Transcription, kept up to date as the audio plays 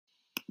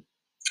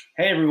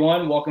Hey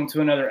everyone, welcome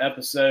to another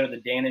episode of the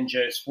Dan and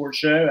Joe Sports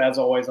Show. As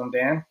always, I'm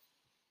Dan.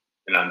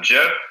 And I'm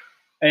Joe.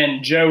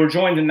 And Joe, we're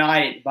joined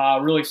tonight by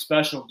a really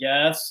special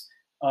guest,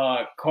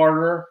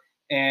 Carter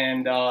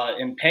and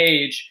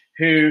Paige,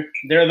 who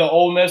they're the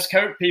Ole Miss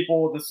Coke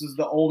people. This is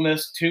the Ole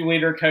Miss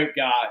 2-liter Coke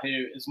guy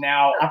who is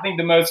now, I think,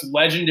 the most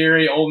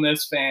legendary Ole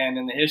Miss fan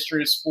in the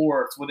history of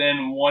sports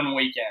within one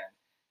weekend.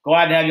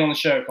 Glad to have you on the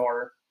show,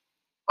 Carter.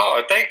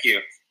 Oh, thank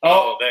you.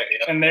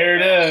 And there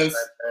it is.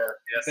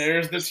 Yes,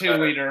 There's the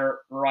 2-liter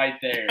right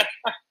there.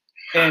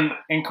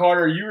 and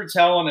Carter, you were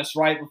telling us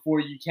right before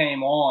you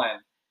came on,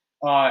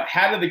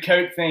 how did the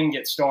Coke thing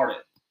get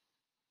started?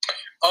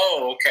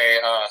 Oh, okay.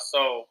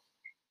 So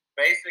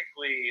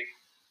basically,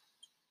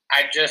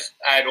 I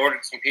had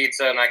ordered some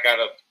pizza and I got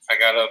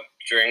a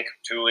drink,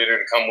 2-liter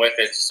to come with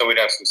it, just so we'd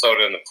have some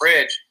soda in the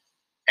fridge,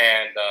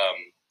 and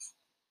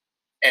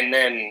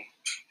then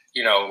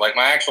like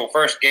my actual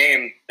first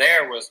game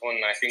there was when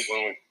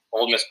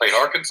Ole Miss played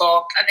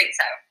Arkansas. I think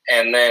so.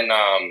 And then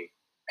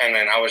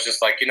I was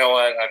just like, you know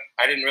what?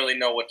 I didn't really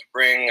know what to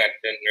bring. I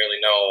didn't really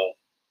know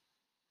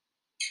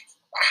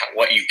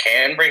what you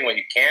can bring, what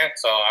you can't.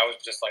 So I was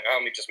just like,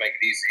 let me just make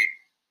it easy.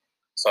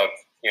 So,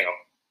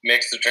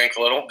 mixed the drink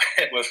a little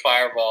bit with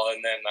Fireball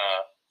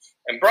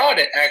and brought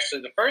it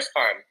actually the first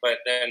time. But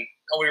then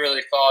no one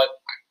really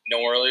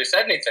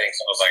said anything.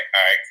 So I was like,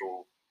 all right,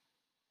 cool.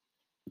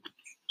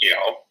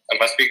 It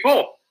must be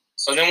cool.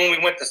 So then when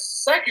we went the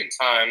second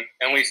time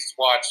and we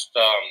watched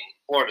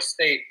Florida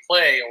State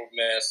play Ole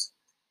Miss,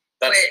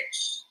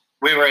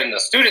 we were in the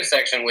student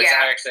section, which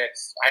I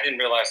didn't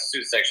realize the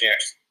student section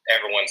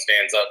everyone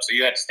stands up. So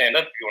you had to stand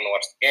up if you want to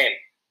watch the game.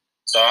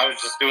 So I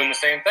was just doing the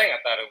same thing. I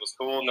thought it was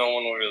cool. No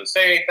one would really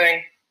say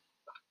anything.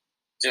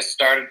 Just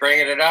started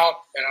bringing it out,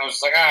 and I was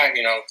just like,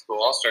 it's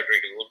cool. I'll start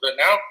drinking a little bit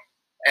now.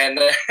 And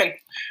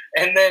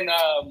then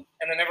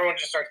everyone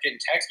just started getting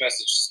text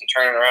messages and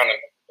turning around and,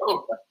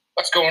 oh,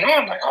 what's going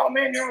on? Like, oh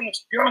man,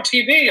 you're on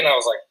TV, and I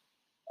was like,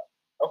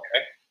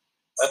 okay,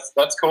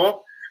 that's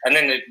cool. And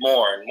then it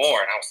more and more,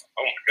 and I was like,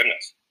 oh my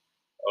goodness.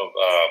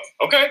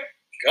 Okay,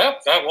 yeah,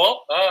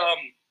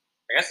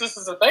 I guess this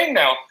is a thing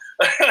now.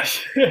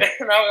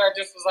 And I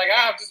just was like,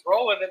 I'll just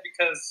roll with it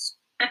because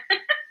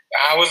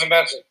I wasn't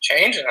about to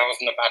change it. I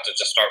wasn't about to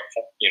just start,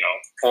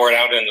 pour it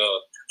out into a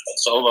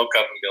solo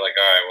cup and be like,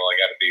 all right, well, I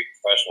got to be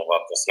professional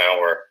about this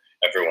now where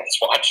everyone's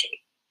watching.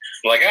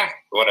 I'm like,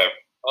 whatever.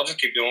 I'll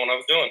just keep doing what I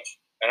was doing.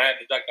 And I had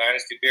the Duck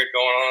Dynasty beard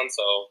going on,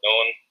 so no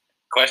one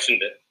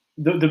questioned it.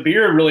 The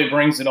beer really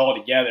brings it all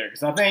together.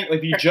 Because I think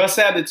if you just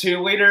had the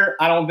 2-liter,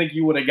 I don't think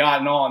you would have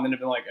gotten on. Then it'd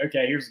been like,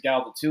 okay, here's the guy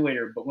with the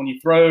 2-liter. But when you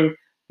throw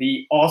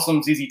the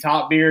awesome ZZ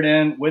Top beard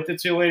in with the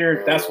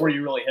 2-liter, that's where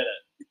you really hit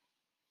it.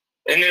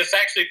 And it's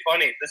actually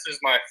funny. This is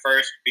my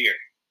first beer.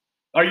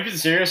 Are you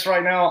serious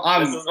right now?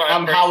 I'm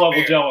high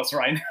level jealous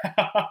right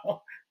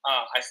now.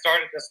 I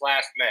started this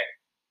last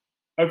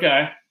May.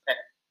 Okay.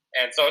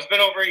 And so it's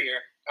been over a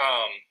year.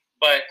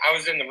 But I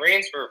was in the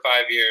Marines for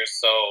 5 years,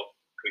 so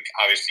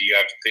obviously you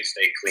have to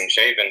stay clean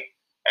shaven.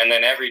 And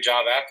then every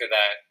job after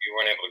that, you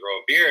weren't able to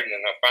grow a beard. And then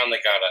I finally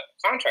got a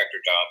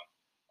contractor job.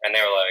 And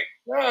they were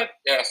like,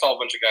 I saw a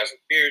bunch of guys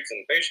with beards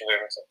and facial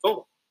hair. I was like,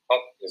 cool.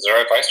 Is it all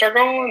right if I start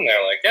going? And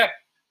they're like, yeah.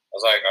 I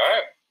was like, all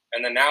right.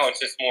 And then now it's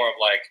just more of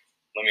like,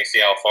 let me see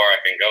how far I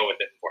can go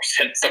with it before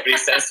somebody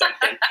says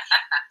something.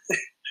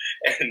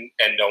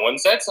 and no one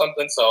said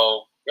something,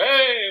 so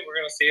hey, we're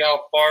going to see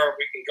how far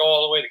we can go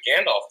all the way to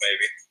Gandalf,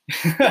 maybe.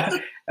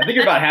 I think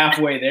you're about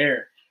halfway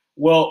there.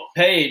 Well,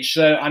 Paige,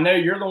 so I know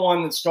you're the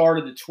one that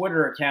started the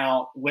Twitter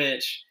account,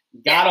 which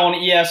got on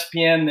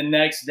ESPN the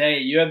next day.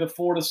 You had the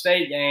Florida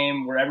State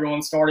game where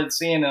everyone started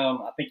seeing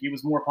him. I think he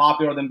was more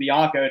popular than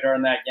Bianco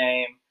during that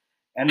game.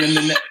 And then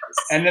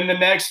the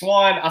next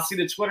one, I see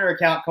the Twitter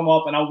account come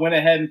up, and I went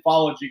ahead and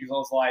followed you because I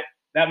was like,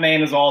 that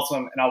man is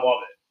awesome, and I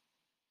love it.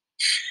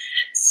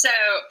 So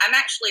I'm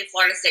actually a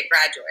Florida State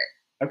graduate.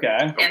 Okay.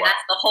 And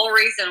that's the whole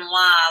reason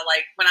why,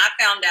 like, when I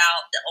found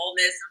out that Ole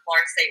Miss and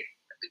Florida State,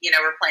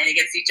 were playing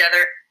against each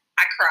other,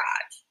 I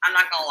cried. I'm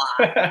not going to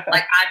lie.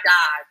 Like, I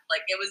died.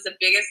 Like, it was the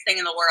biggest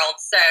thing in the world.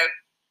 So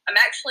I'm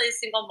actually a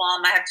single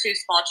mom. I have 2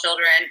 small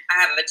children. I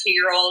have a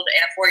 2-year-old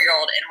and a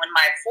 4-year-old. And when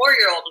my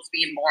 4-year-old was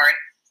being born,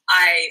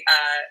 I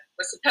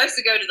was supposed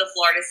to go to the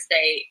Florida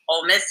State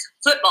Ole Miss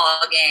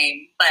football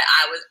game, but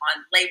I was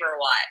on labor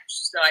watch,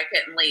 so I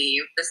couldn't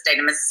leave the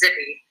state of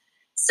Mississippi.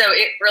 So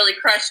it really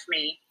crushed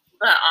me.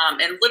 But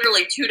and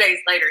literally 2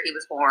 days later, he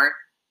was born.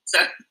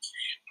 So,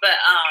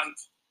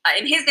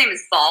 and his name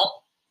is Vault,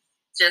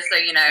 just so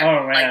you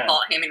know, like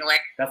Vault Hemingway.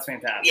 That's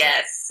fantastic.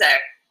 Yes. So,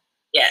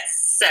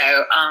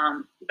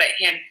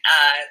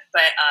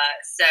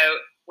 so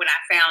when I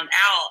found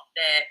out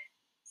that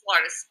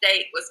Florida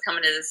State was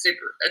coming to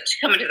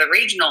the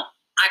regional,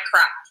 I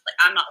cried. Like,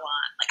 I'm not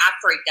lying. Like, I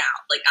freaked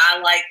out. Like, I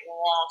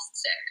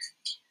lost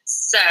it.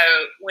 So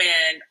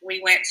when we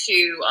went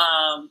to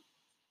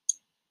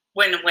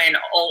when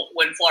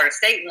Florida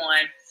State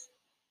won,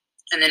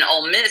 and then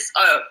Ole Miss,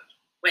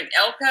 when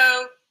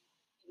Elko,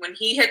 when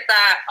he hit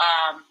that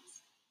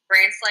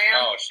Grand Slam.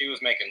 Oh, she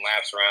was making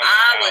laps around.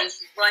 I was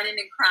running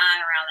and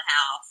crying around the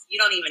house. You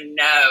don't even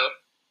know.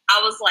 I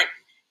was like,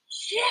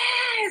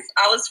 yes!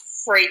 I was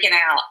freaking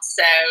out.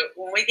 So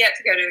when we get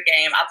to go to the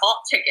game, I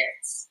bought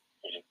tickets,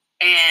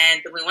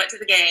 and we went to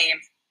the game,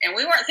 and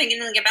we weren't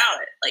thinking anything about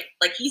it,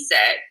 like he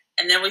said.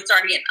 And then we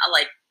started getting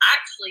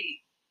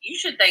actually, you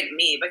should thank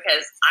me,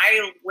 because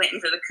I went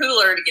into the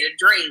cooler to get a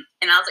drink,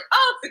 and I was like,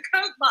 oh, the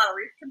Coke bottle.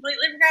 We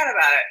completely forgot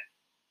about it.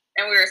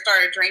 And we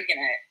started drinking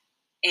it.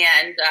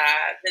 And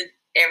then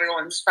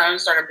everyone's phone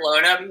started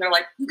blowing up, and they're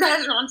like, you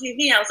guys are on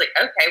TV. And I was like,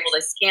 okay, well,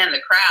 they scanned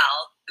the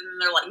crowd. And then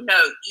they're like, no,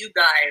 you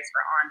guys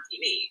are on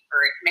TV, or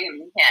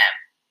mainly him.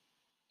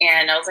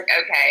 And I was like,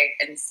 okay.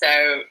 And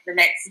so the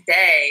next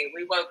day,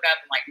 we woke up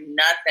and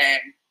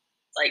nothing.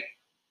 Like,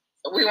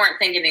 we weren't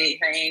thinking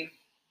anything.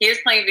 He was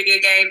playing video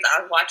games.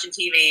 I was watching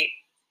TV.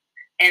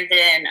 And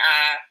then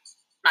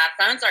my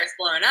phone starts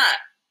blowing up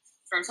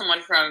from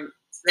someone from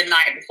the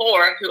night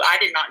before who I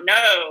did not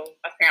know,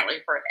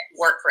 apparently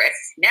worked for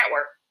SEC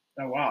Network.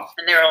 Oh, wow.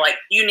 And they were like,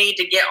 you need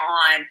to get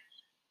on.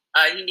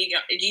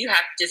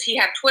 Does he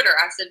have Twitter?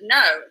 I said, no.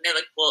 And they're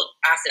like, well,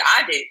 I said,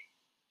 I do.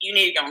 You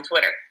need to go on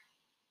Twitter.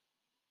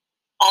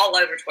 All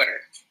over Twitter.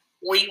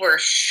 We were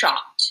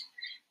shocked.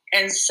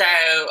 And so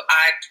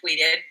I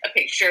tweeted a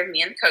picture of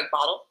me and the Coke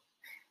bottle.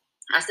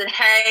 I said,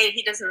 hey,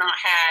 he does not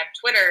have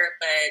Twitter,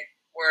 but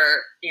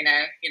we're,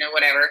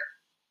 whatever.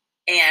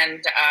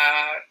 And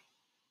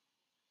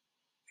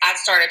I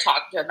started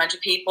talking to a bunch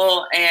of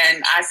people,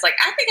 and I was like,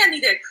 I think I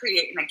need to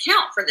create an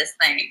account for this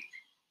thing.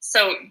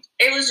 So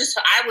it was just,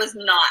 I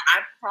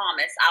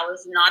promise, I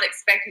was not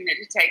expecting it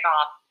to take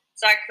off.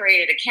 So I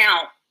created an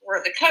account for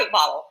the Coke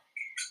bottle,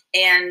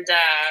 and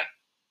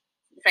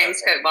the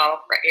famous Coke bottle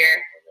right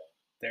here.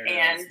 There it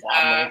and is.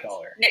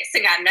 Next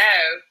thing I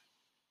know,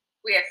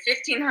 we have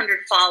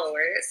 1,500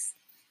 followers.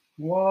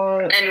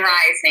 What? And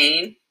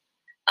rising.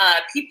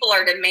 People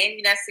are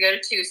demanding us to go to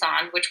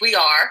Tucson, which we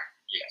are.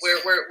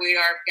 Yes. We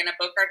are going to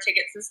book our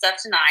tickets and stuff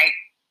tonight.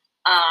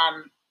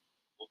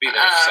 We'll be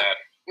there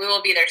Saturday. We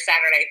will be there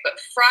Saturday, but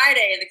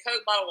Friday the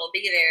Coke bottle will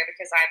be there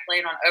because I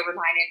plan on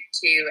overnighting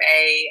to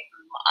a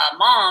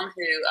mom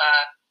who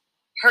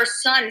her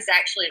son is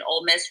actually an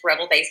Ole Miss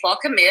Rebel baseball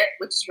commit,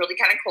 which is really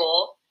kind of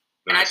cool.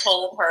 Nice. And I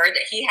told her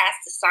that he has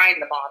to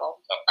sign the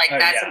bottle.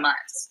 That's a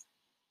must.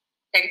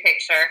 Take a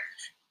picture.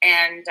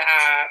 And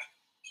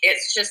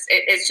it's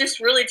just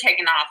really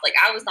taken off. Like,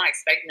 I was not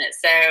expecting it.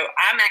 So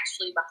I'm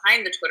actually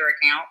behind the Twitter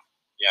account.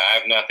 Yeah,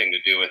 I have nothing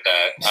to do with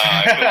that.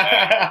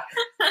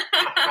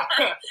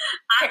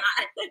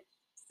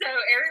 So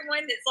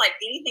everyone that's like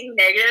anything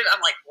negative,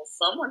 I'm like, well,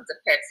 someone's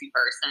a Pepsi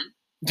person.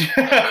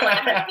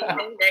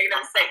 Anything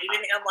negative, say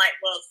anything. I'm like,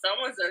 well,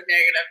 someone's a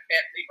negative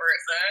Pepsi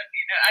person.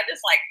 I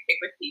just like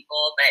pick with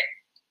people, but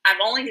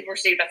I've only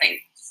received, I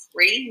think,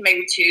 3,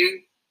 maybe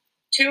two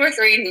or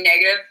 3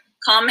 negative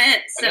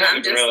comments, and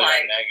I'm just really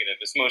like, negative.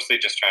 It's mostly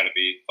just trying to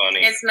be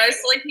funny. It's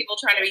mostly people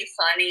trying to be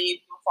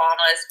funny, follow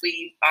us.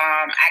 We've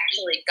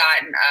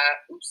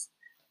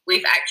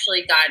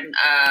actually gotten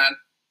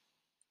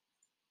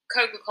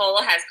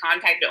Coca-Cola has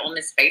contacted Ole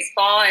Miss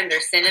Baseball, and they're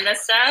sending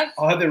us stuff.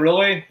 Oh, have they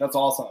really? That's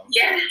awesome.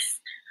 Yes.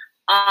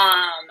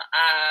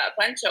 A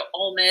bunch of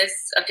Ole Miss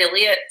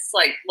affiliates,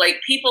 like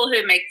people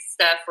who make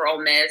stuff for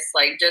Ole Miss,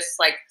 just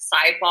like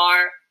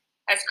Sidebar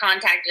has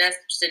contacted us,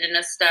 sending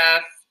us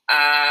stuff.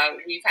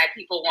 We've had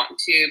people wanting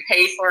to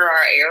pay for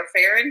our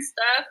airfare and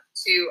stuff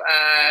to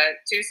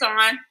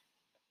Tucson.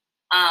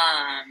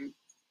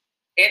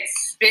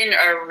 It's been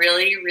a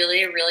really,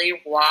 really, really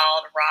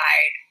wild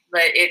ride,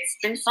 but it's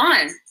been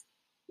fun.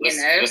 This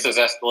has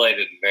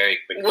escalated very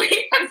quickly.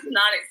 We have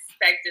not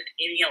expected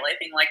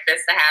anything like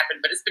this to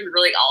happen, but it's been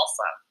really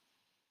awesome.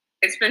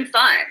 It's been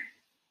fun.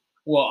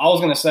 Well, I was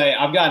going to say,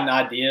 I've got an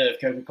idea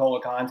if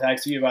Coca-Cola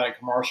contacts you about a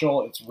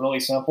commercial. It's really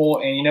simple.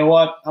 And you know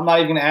what? I'm not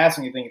even going to ask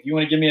anything. If you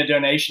want to give me a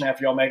donation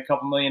after y'all make a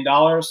couple $1 million,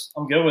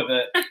 I'm good with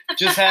it.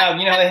 Just have,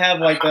 they have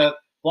like the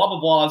blah, blah,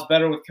 blah is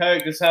better with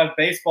Coke. Just have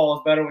baseball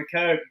is better with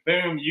Coke.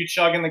 Boom, you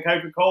chugging the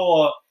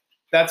Coca-Cola.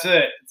 That's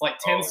it. It's like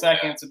 10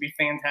 seconds. Yeah. It'd be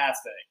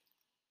fantastic.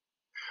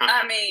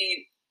 I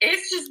mean,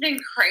 it's just been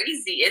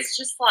crazy. It's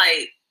just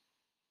like,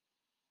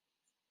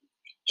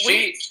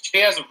 She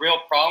has a real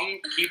problem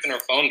keeping her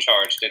phone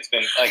charged. It's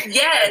been like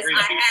yes,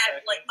 I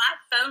have. Like, my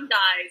phone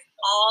dies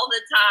all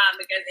the time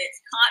because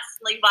it's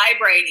constantly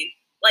vibrating.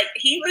 Like,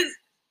 he was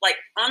like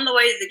on the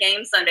way to the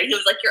game Sunday. He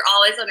was like, "You're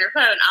always on your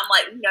phone." I'm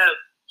like, "No,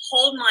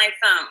 hold my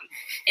phone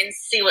and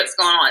see what's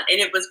going on." And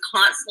it was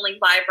constantly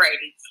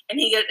vibrating. And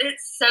he goes,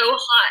 "It's so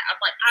hot."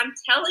 I'm like, "I'm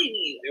telling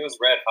you, it was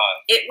red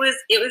hot."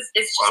 It's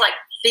just like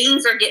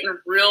things are getting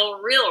real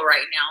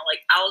right now.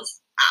 Like,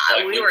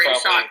 we were in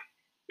shock.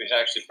 We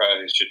actually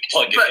probably should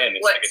plug it in.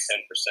 It's like a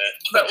 10%.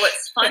 But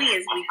what's funny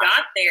is we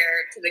got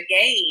there to the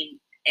game,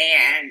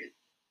 and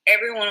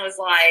everyone was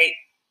like,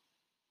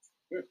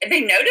 they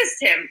noticed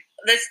him.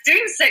 The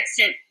student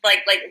section, we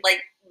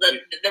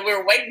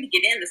were waiting to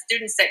get in. The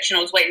student section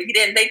was waiting to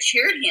get in. They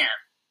cheered him.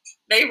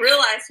 they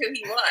realized who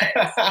he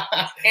was.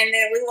 And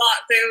then we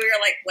walked through, we were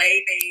like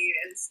waving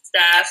and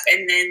stuff.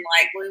 And then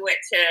like we went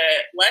to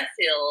left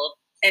field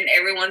and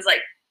everyone's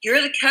like,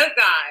 "You're the Coke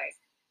guy."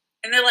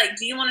 And they're like,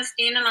 "Do you want to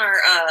stand in our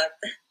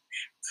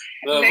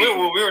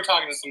we were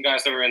talking to some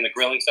guys that were in the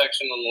grilling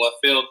section on the left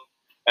field,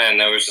 and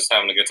they was just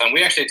having a good time.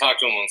 We actually talked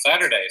to him on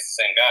Saturday. It's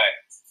the same guy,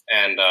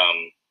 and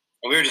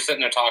we were just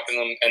sitting there talking to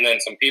them. And then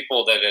some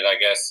people that had, I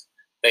guess,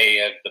 they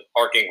had the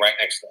parking right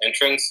next to the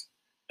entrance.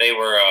 They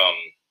were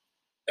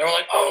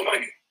like, "Oh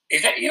my,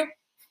 is that you?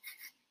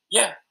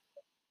 Yeah,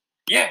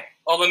 yeah.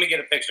 Oh, let me get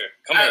a picture.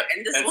 Come here."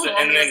 And this one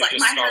woman was like,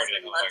 "My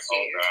husband loves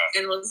you,"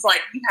 and was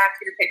like, "You have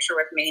to get a picture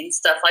with me," and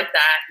stuff like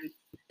that. And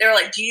they were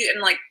like, "Do you?"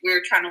 And like we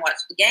were trying to watch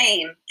the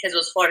game because it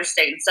was Florida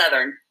State and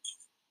Southern,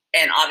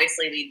 and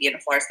obviously me being a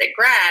Florida State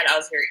grad, I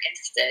was very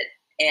interested.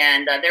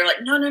 And they were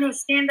like, "No,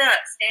 stand up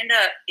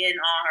in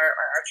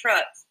our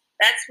truck."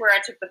 That's where I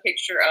took the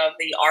picture of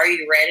the "Are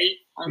you ready?"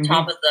 on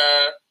top of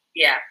the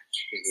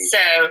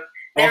So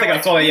I think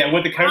I saw that. Yeah,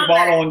 with the Coke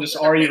bottle and just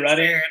 "Are you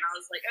ready?" And I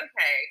was like,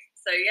 okay.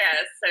 So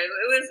so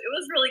it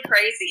was really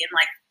crazy, and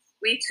like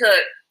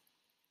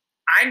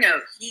I know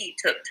he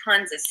took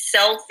tons of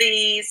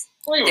selfies.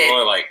 Well, you were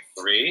only like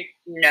 3.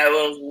 No,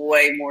 it was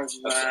way more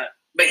than that.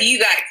 But you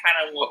got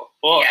kind of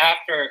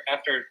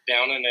after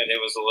downing it, it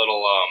was a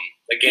little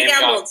the game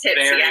got a little very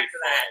tipsy after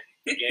fun. that.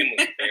 The game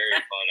was very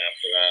fun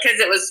after that because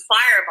it was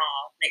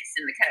Fireball mixed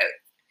in the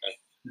Coke.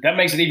 That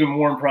makes it even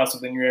more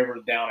impressive than you're able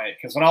to down it.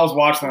 Because when I was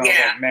watching that, I was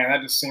Yeah. like, man,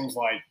 that just seems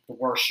like the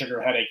worst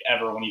sugar headache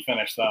ever when you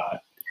finish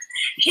that.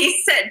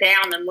 He sat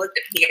down and looked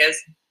at me. He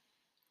goes,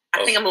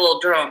 "I think I'm a little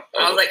drunk."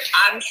 I was like,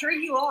 "I'm sure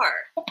you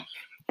are."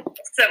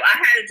 So I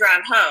had to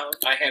drive home.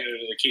 I handed her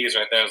the keys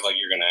right there. I was like,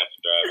 "You're gonna have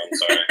to drive. I'm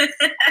sorry."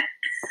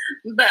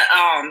 But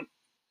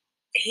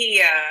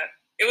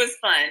it was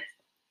fun.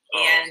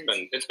 And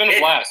it's been a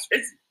blast.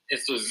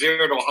 It's a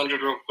 0 to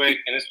 100 real quick,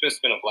 and it's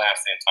just been a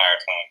blast the entire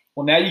time.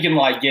 Well, now you can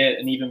like get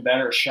an even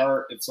better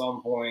shirt at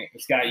some point.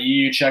 It's got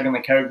you chugging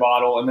the Coke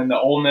bottle, and then the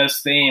Ole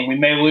Miss theme. We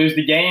may lose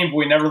the game, but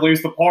we never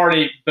lose the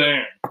party.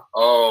 Boom.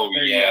 Oh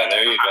There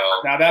you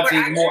go. Now that's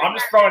We're even more. I'm actually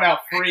just throwing out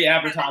free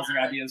advertising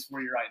ideas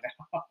for you right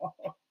now.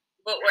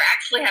 But we're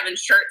actually having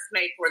shirts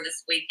made for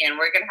this weekend.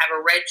 We're going to have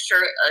a red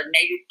shirt, a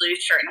navy blue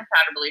shirt, and a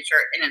powder blue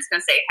shirt, and it's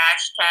going to say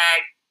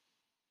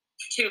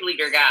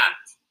 #2-liter guy.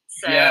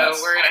 So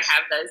we're going to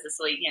have those this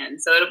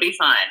weekend. So it'll be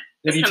fun.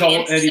 Have you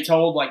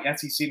told like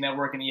SEC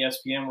Network and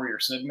ESPN where you're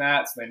sitting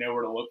at, so they know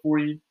where to look for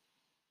you?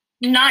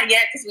 Not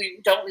yet, because we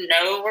don't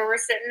know where we're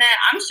sitting at.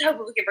 I'm just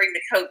hoping we can bring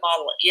the Coke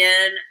bottle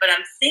in, but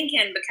I'm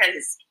thinking because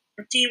it's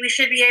empty, we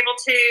should be able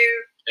to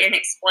and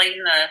explain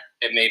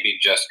It may be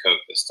just Coke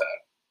this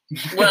time.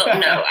 Well,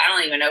 no, I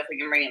don't even know if we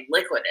can bring in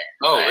liquid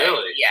in. Oh,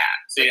 really? Yeah.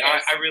 See, I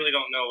really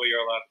don't know what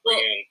you're allowed to bring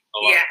in a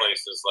lot of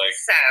places. Like,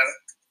 so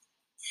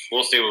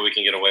we'll see what we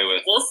can get away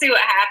with. We'll see what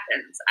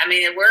happens. I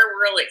mean,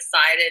 we're real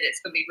excited. It's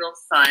going to be real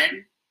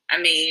fun. I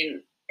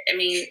mean,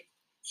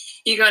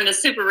 you go into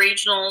super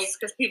regionals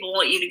because people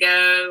want you to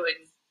go,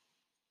 and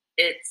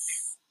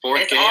it's all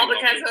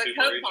because of a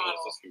Coke bottle.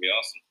 This can be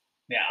awesome.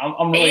 Yeah,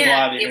 I'm really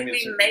glad that you're going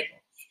to be.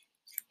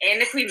 And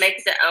if we make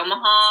it to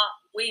Omaha,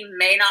 we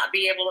may not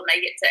be able to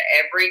make it to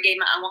every game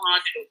at Omaha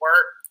due to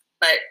work,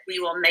 but we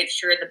will make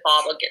sure the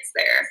bottle gets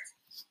there.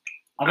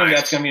 I think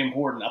that's going to be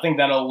important. I think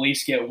that'll at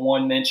least get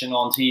one mention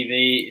on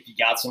TV if you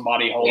got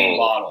somebody holding the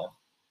bottle.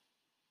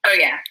 Oh,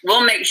 yeah.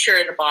 We'll make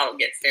sure the bottle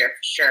gets there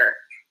for sure.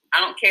 I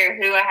don't care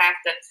who I have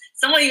to.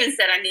 Someone even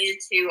said I needed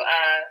to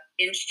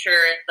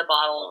insure the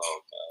bottle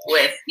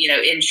with,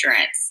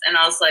 insurance. And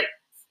I was like,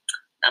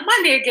 that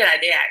might be a good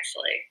idea,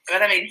 actually.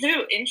 But, I mean,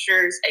 who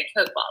insures a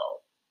Coke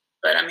bottle?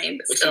 But, I mean,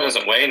 it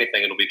doesn't weigh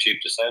anything. It'll be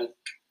cheap to send.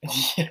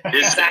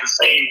 Is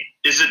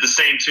it the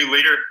same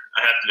 2-liter?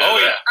 I have to know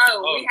that. Yeah.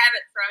 We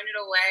haven't thrown it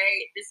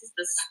away. This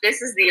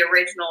is the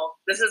original.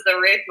 This is the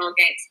original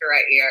gangster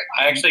right here.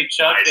 I actually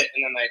chugged it,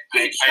 and then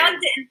he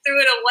chugged it and threw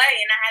it away,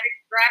 and I had to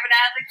grab it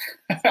out of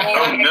the.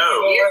 Oh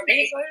no!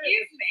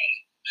 Excuse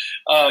me.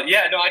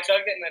 I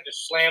chugged it and I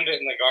just slammed it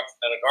in the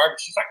garbage.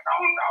 She's like,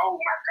 "Oh no,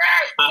 my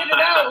God, get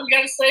it out! We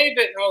gotta save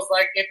it." And I was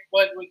like, "It's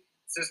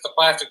just a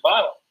plastic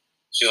bottle."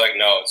 She's like,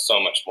 "No, it's so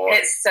much more."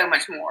 It's so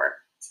much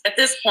more. At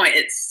this point,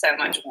 it's so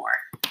much more.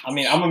 I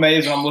mean, I'm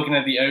amazed when I'm looking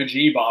at the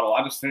OG bottle.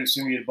 I just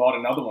assumed you'd bought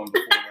another one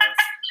before this.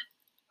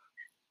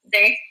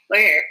 See, look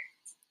here.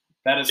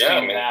 That is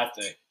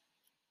fantastic. Man.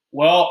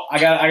 Well, I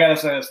gotta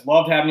say this.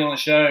 Loved having you on the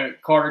show,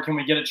 Carter. Can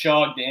we get a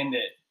chug to end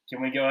it?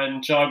 Can we go ahead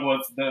and chug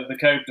with the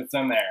Coke that's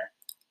in there?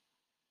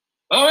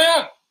 Oh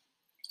yeah.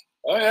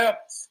 Well,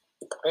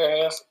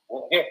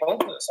 here,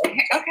 hold this.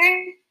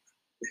 Okay.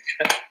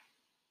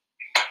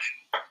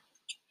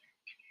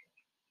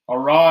 All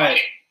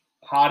right,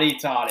 hotty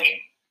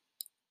toddy.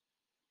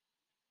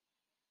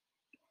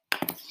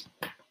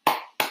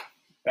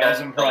 That was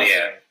impressive.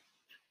 Yeah.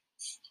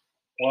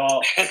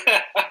 Well,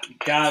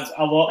 guys,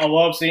 I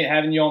love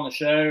having you on the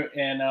show.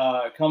 And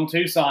come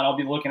Tucson, I'll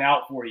be looking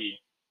out for you.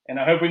 And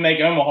I hope we make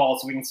Omaha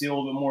so we can see a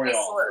little bit more of y'all.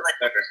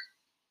 Absolutely.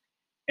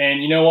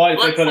 And you know what?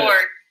 Look forward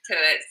to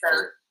it.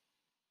 So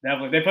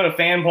Definitely. They put a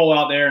fan poll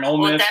out there, and Ole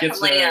Well, Miss gets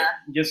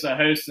definitely, to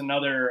host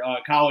another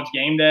college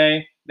game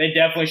day. They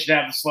definitely should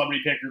have the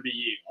celebrity picker be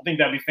you. I think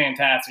that'd be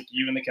fantastic,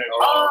 you and the coach.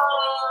 Oh.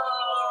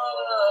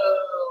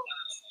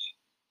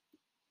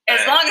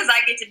 As long as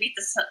I get to beat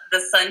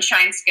the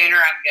Sunshine Schooner,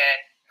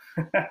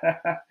 I'm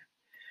good.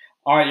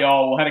 All right,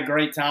 y'all. We had a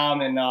great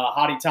time, and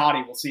hotty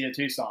toddy. We'll see you at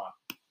Tucson.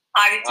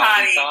 Hotty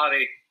toddy.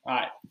 Toddy. All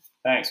right.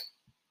 Thanks.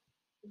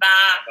 Bye.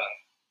 Bye.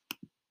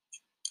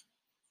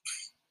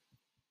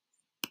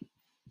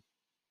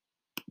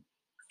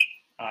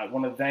 I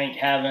want to thank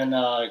having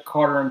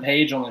Carter and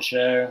Paige on the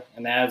show.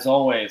 And as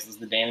always, this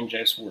is the Dan and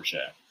Joe Sports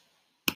Show.